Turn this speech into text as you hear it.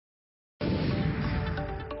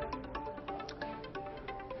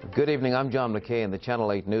Good evening. I'm John McKay in the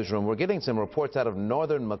Channel 8 newsroom. We're getting some reports out of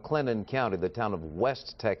northern McLennan County, the town of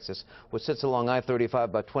West Texas, which sits along I-35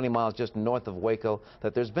 about 20 miles just north of Waco,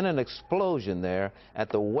 that there's been an explosion there at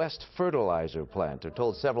the West Fertilizer plant. They're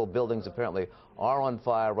told several buildings apparently are on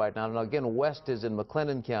fire right now. Now, again, West is in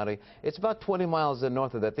McLennan County. It's about 20 miles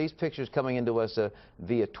north of that. These pictures coming into us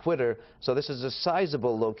via Twitter. So this is a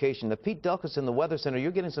sizable location. Now, Pete Delkus in the Weather Center,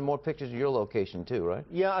 you're getting some more pictures of your location too, right?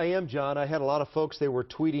 Yeah, I am, John. I had a lot of folks, they were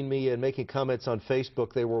tweeting me and making comments on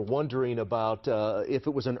Facebook. They were wondering about if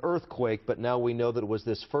it was an earthquake, but now we know that it was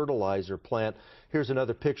this fertilizer plant. Here's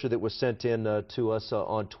another picture that was sent in to us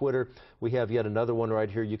on Twitter. We have yet another one right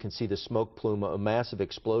here. You can see the smoke plume, a massive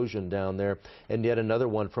explosion down there. And yet another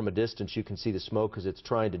one from a distance. You can see the smoke as it's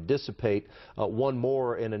trying to dissipate. One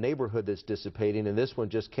more in a neighborhood that's dissipating. And this one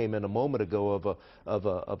just came in a moment ago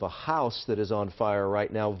of a house that is on fire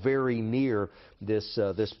right now, very near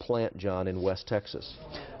this plant, John, in West Texas.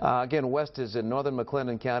 Again, West is in northern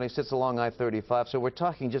McLennan County, sits along I-35. So we're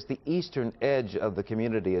talking just the eastern edge of the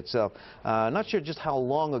community itself. Not sure just how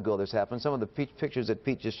long ago this happened. Some of the pictures that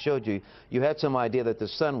Pete just showed you, you had some idea that the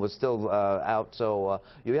sun was still out, so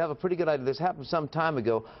you have a pretty good idea. This happened some time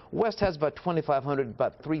ago. West has about 2,500,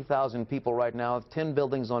 about 3,000 people right now. 10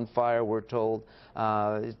 buildings on fire, we're told.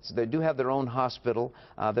 They do have their own hospital.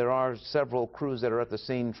 There are several crews that are at the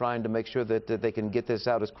scene trying to make sure that they can get this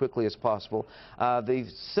out as quickly as possible. The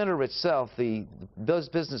center itself, the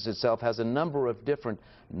business itself, has a number of different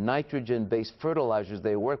nitrogen-based fertilizers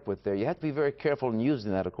they work with there. You have to be very careful in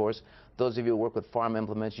using that, of course. Those of you who work with farm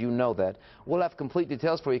implements, you know that. We'll have complete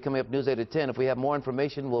details for you coming up News 8 at 10. If we have more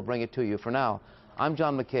information, we'll bring it to you. For now, I'm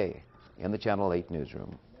John McKay in the Channel 8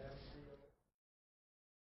 newsroom.